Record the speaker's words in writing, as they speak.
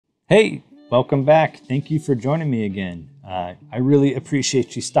Hey, welcome back. Thank you for joining me again. I really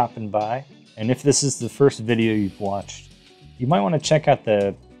appreciate you stopping by. And if this is the first video you've watched, you might want to check out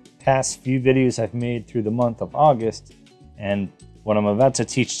the past few videos I've made through the month of August. And what I'm about to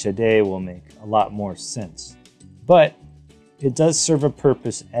teach today will make a lot more sense. But it does serve a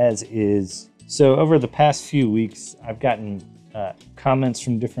purpose as is. So over the past few weeks, I've gotten comments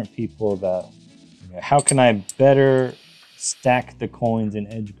from different people about how can I better stack the coins in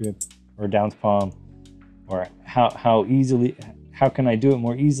edge grip or Downs Palm, or how can I do it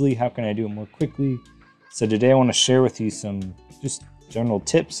more easily? How can I do it more quickly? So today I want to share with you some just general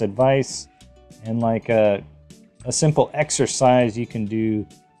tips, advice, and like a simple exercise you can do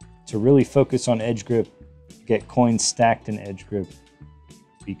to really focus on edge grip, get coins stacked in edge grip,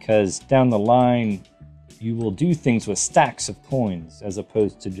 because down the line you will do things with stacks of coins as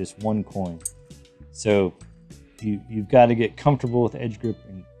opposed to just one coin. So you've got to get comfortable with edge grip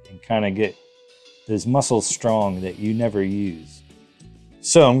and kind of get those muscles strong that you never use.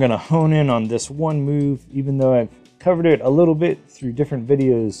 So I'm going to hone in on this one move. Even though I've covered it a little bit through different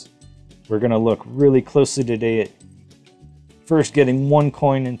videos, we're going to look really closely today at first getting one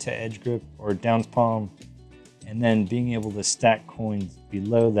coin into edge grip or Downs Palm, and then being able to stack coins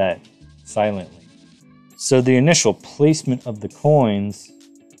below that silently. So the initial placement of the coins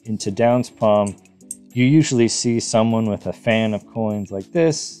into Downs Palm, you usually see someone with a fan of coins like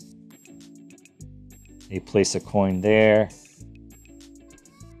this. They place a coin there.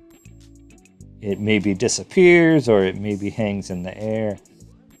 It maybe disappears or it maybe hangs in the air.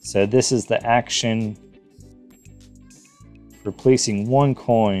 So this is the action for placing one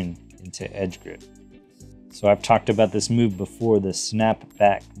coin into edge grip. So I've talked about this move before, the snap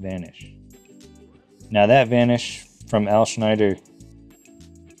back vanish. Now that vanish from Al Schneider,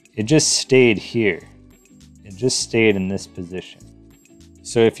 it just stayed here. It just stayed in this position.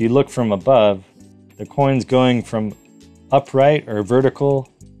 So if you look from above, the coin's going from upright or vertical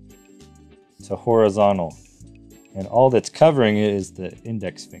to horizontal. And all that's covering it is the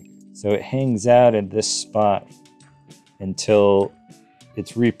index finger. So it hangs out at this spot until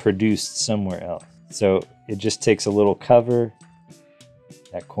it's reproduced somewhere else. So it just takes a little cover.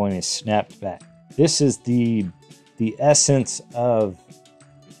 That coin is snapped back. This is the essence of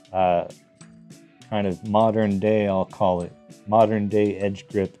kind of modern day, I'll call it, modern day edge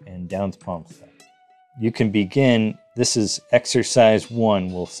grip and Downs Palm stuff. You can begin, this is exercise 1,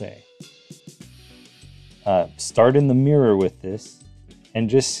 we'll say. Start in the mirror with this and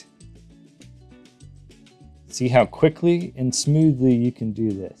just see how quickly and smoothly you can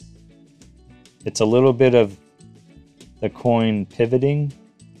do this. It's a little bit of the coin pivoting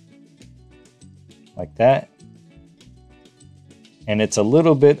like that. And it's a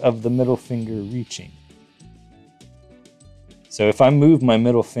little bit of the middle finger reaching. So if I move my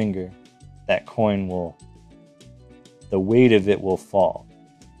middle finger, that coin will, the weight of it will fall.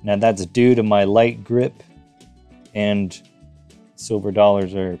 Now that's due to my light grip, and silver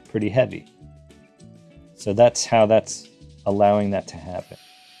dollars are pretty heavy. So that's how that's allowing that to happen.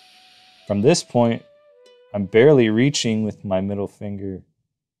 From this point, I'm barely reaching with my middle finger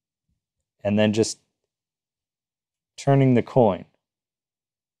and then just turning the coin.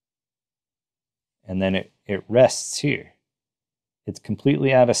 And then it rests here. It's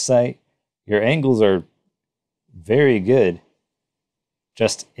completely out of sight. Your angles are very good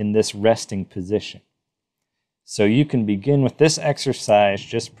just in this resting position. So you can begin with this exercise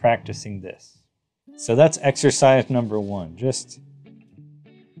just practicing this. So that's exercise number 1, just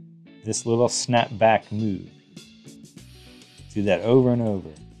this little snap back move. Do that over and over.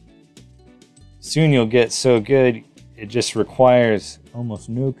 Soon you'll get so good, it just requires almost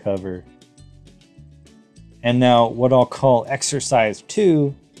no cover. And now what I'll call exercise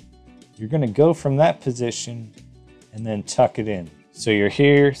 2, you're going to go from that position and then tuck it in. So you're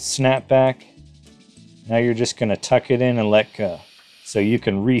here, snap back. Now you're just going to tuck it in and let go. So you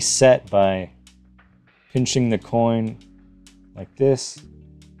can reset by pinching the coin like this,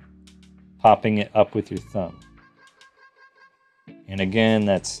 popping it up with your thumb. And again,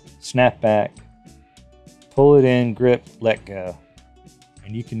 that's snap back, pull it in, grip, let go.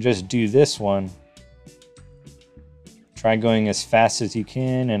 And you can just do this one. Try going as fast as you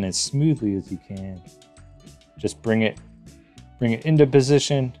can and as smoothly as you can. Just bring it into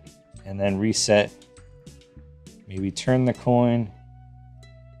position and then reset. Maybe turn the coin.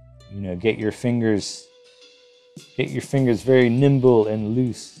 Get your fingers very nimble and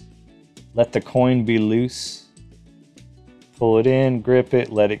loose. Let the coin be loose. Pull it in, grip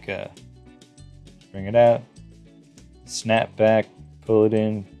it, let it go. Bring it out. Snap back, pull it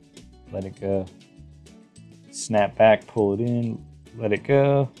in, let it go. Snap back, pull it in, let it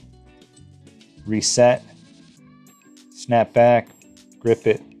go. reset, snap back, grip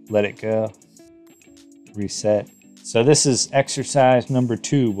it, let it go, reset. So this is exercise number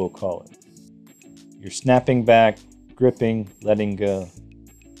 2, we'll call it. You're snapping back, gripping, letting go,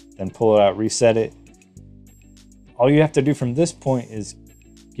 then pull it out, reset it. All you have to do from this point is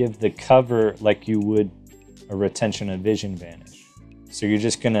give the cover like you would a retention of vision vanish. So you're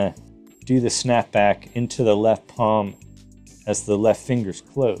just gonna do the snap back into the left palm as the left fingers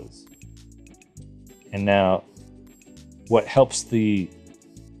close. And now what helps the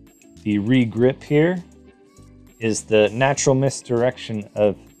re-grip here is the natural misdirection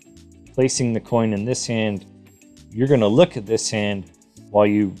of placing the coin in this hand. You're gonna look at this hand while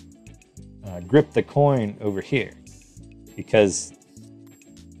you grip the coin over here, because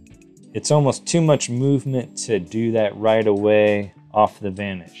it's almost too much movement to do that right away off the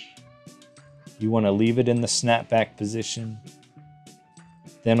vanish. You want to leave it in the snapback position.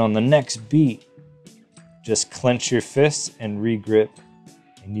 Then on the next beat, just clench your fists and re-grip,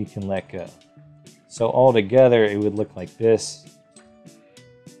 and you can let go. So all together, it would look like this.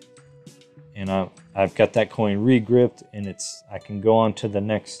 And I've got that coin re-gripped, and I can go on to the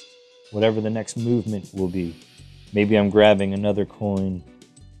next, whatever the next movement will be. Maybe I'm grabbing another coin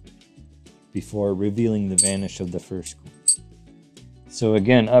before revealing the vanish of the first coin. So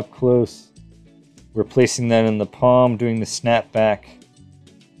again, up close, we're placing that in the palm, doing the snap back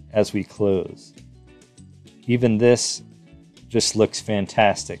as we close. Even this just looks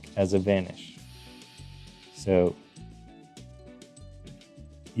fantastic as a vanish. So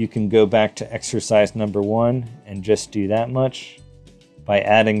you can go back to exercise number 1 and just do that much by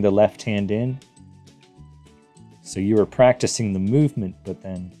adding the left hand in. So you were practicing the movement, but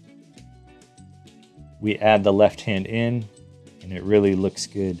then we add the left hand in, and it really looks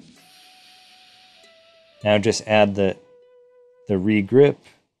good. Now just add the re-grip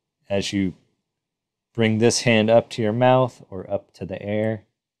as you bring this hand up to your mouth or up to the air.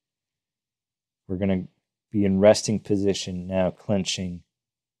 We're going to be in resting position now, clenching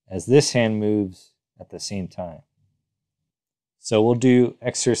as this hand moves at the same time. So we'll do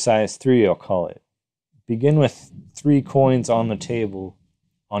exercise 3, I'll call it. Begin with 3 coins on the table,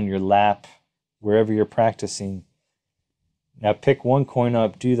 on your lap, wherever you're practicing. Now pick 1 coin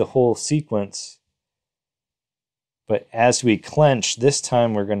up, do the whole sequence. But as we clench, this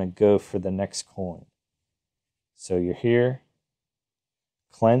time we're going to go for the next coin. So you're here,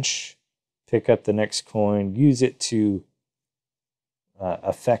 clench, pick up the next coin, use it to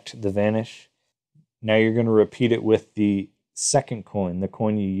affect the vanish. Now you're going to repeat it with the second coin, the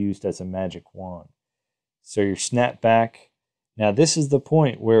coin you used as a magic wand. So your snap back. Now this is the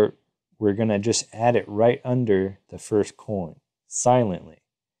point where we're going to just add it right under the first coin, silently.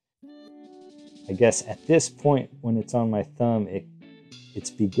 I guess at this point, when it's on my thumb,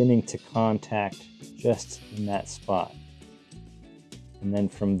 it's beginning to contact just in that spot. And then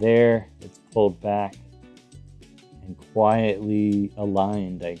from there, it's pulled back and quietly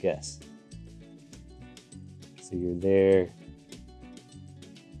aligned, I guess. So you're there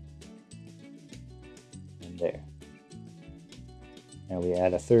and there. Now we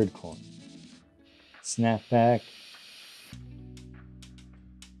add a third coin. Snap back,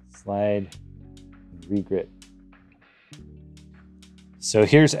 slide, and re-grip. So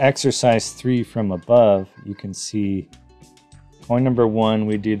here's exercise 3 from above. You can see coin number 1,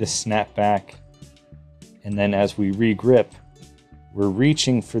 we do the snap back, and then as we re-grip, we're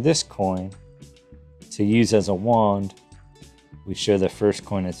reaching for this coin to use as a wand. We show the first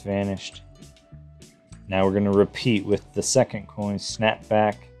coin has vanished. Now we're going to repeat with the second coin, snap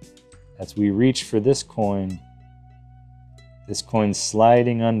back. As we reach for this coin's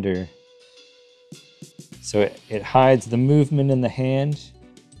sliding under. So it hides the movement in the hand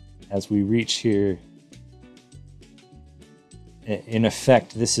as we reach here. In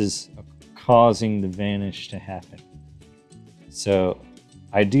effect, this is causing the vanish to happen. So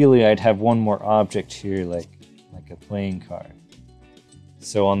ideally, I'd have one more object here, like a playing card.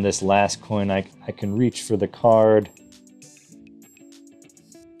 So on this last coin, I can reach for the card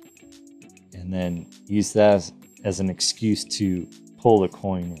and then use that as an excuse to pull the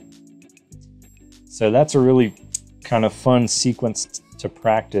coin in. So that's a really kind of fun sequence to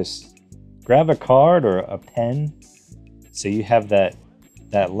practice. Grab a card or a pen so you have that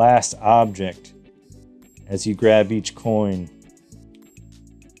last object as you grab each coin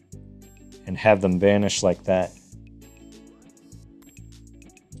and have them vanish like that.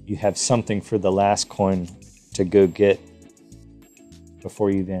 You have something for the last coin to go get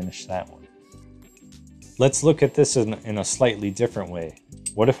before you vanish that one. Let's look at this in a slightly different way.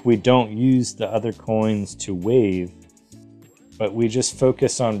 What if we don't use the other coins to wave, but we just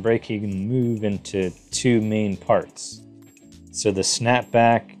focus on breaking the move into two main parts. So the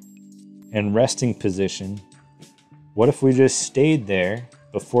snapback and resting position, what if we just stayed there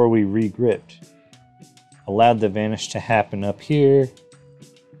before we regripped? Allowed the vanish to happen up here.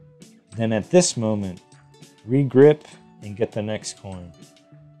 Then at this moment, regrip and get the next coin.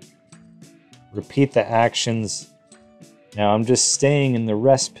 Repeat the actions. Now I'm just staying in the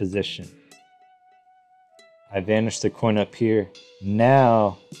rest position. I vanish the coin up here.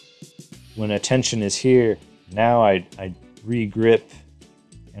 Now, when attention is here, now I regrip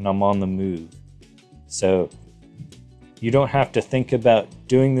and I'm on the move. So you don't have to think about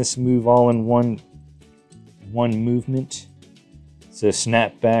doing this move all in one movement. So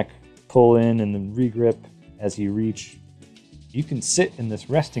snap back, pull in, and then regrip as you reach. You can sit in this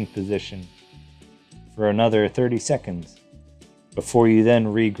resting position for another 30 seconds before you then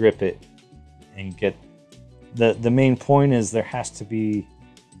regrip it and get the main point is there has to be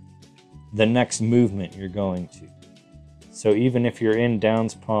the next movement you're going to. So even if you're in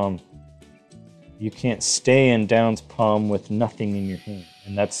Downs palm, you can't stay in Downs palm with nothing in your hand.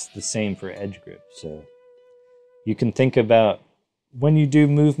 And that's the same for edge grip. So you can think about when you do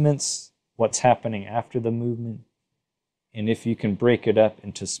movements, what's happening after the movement, and if you can break it up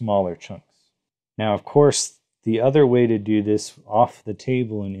into smaller chunks. Now, of course, the other way to do this off the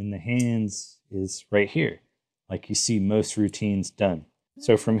table and in the hands is right here, like you see most routines done.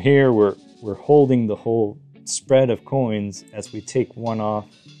 So from here, we're holding the whole spread of coins. As we take one off,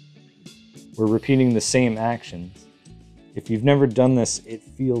 we're repeating the same actions. If you've never done this, it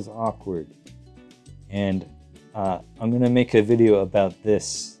feels awkward. And I'm going to make a video about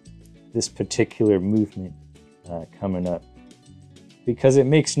this particular movement coming up, because it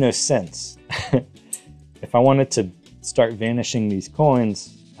makes no sense. If I wanted to start vanishing these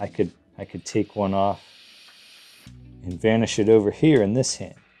coins, I could take one off and vanish it over here in this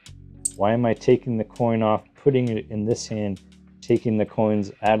hand. Why am I taking the coin off, putting it in this hand, taking the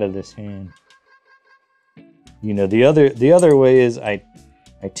coins out of this hand? You know, the other way is I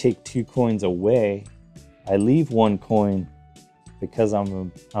take two coins away. I leave one coin because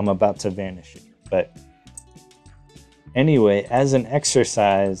I'm about to vanish it. But anyway, as an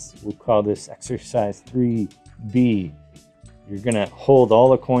exercise, we'll call this exercise 3B. You're gonna hold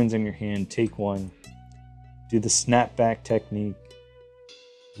all the coins in your hand, take one, do the snapback technique,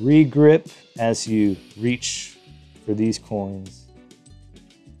 regrip as you reach for these coins,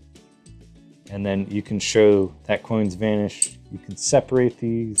 and then you can show that coins vanish. You can separate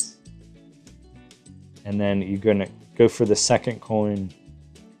these, and then you're gonna go for the second coin,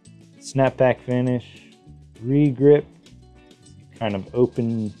 snapback vanish, regrip, you kind of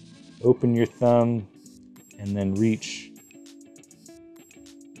open your thumb, and then reach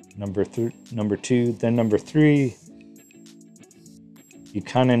number two, then number three. You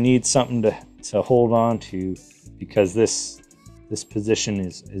kind of need something to hold on to, because this position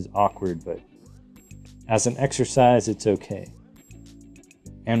is awkward, but as an exercise, it's okay.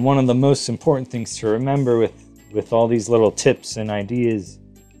 And one of the most important things to remember with all these little tips and ideas,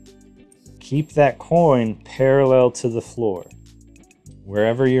 keep that coin parallel to the floor.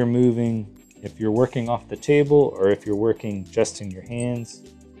 Wherever you're moving, if you're working off the table or if you're working just in your hands,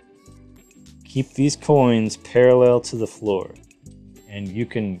 keep these coins parallel to the floor, and you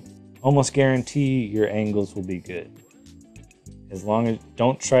can almost guarantee your angles will be good. As long as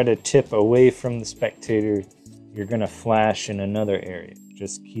don't try to tip away from the spectator, you're gonna flash in another area.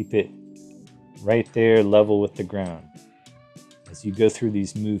 Just keep it right there, level with the ground. As you go through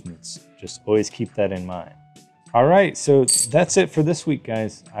these movements, just always keep that in mind. All right, so that's it for this week,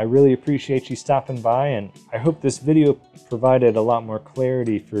 guys. I really appreciate you stopping by, and I hope this video provided a lot more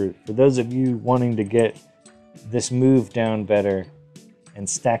clarity for those of you wanting to get this move down better and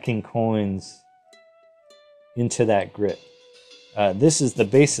stacking coins into that grip. This is the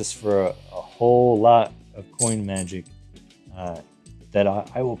basis for a whole lot of coin magic that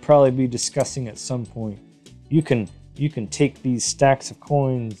I will probably be discussing at some point. You can take these stacks of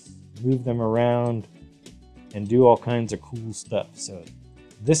coins, move them around, and do all kinds of cool stuff. So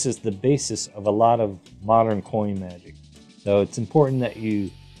this is the basis of a lot of modern coin magic. So it's important that you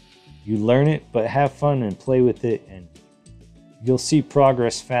learn it, but have fun and play with it, and you'll see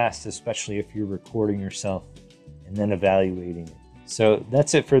progress fast, especially if you're recording yourself and then evaluating it. So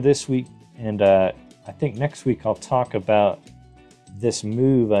that's it for this week, and I think next week I'll talk about this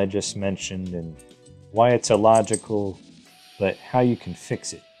move I just mentioned and why it's illogical, but how you can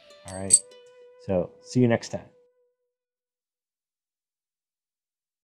fix it. All right, so see you next time.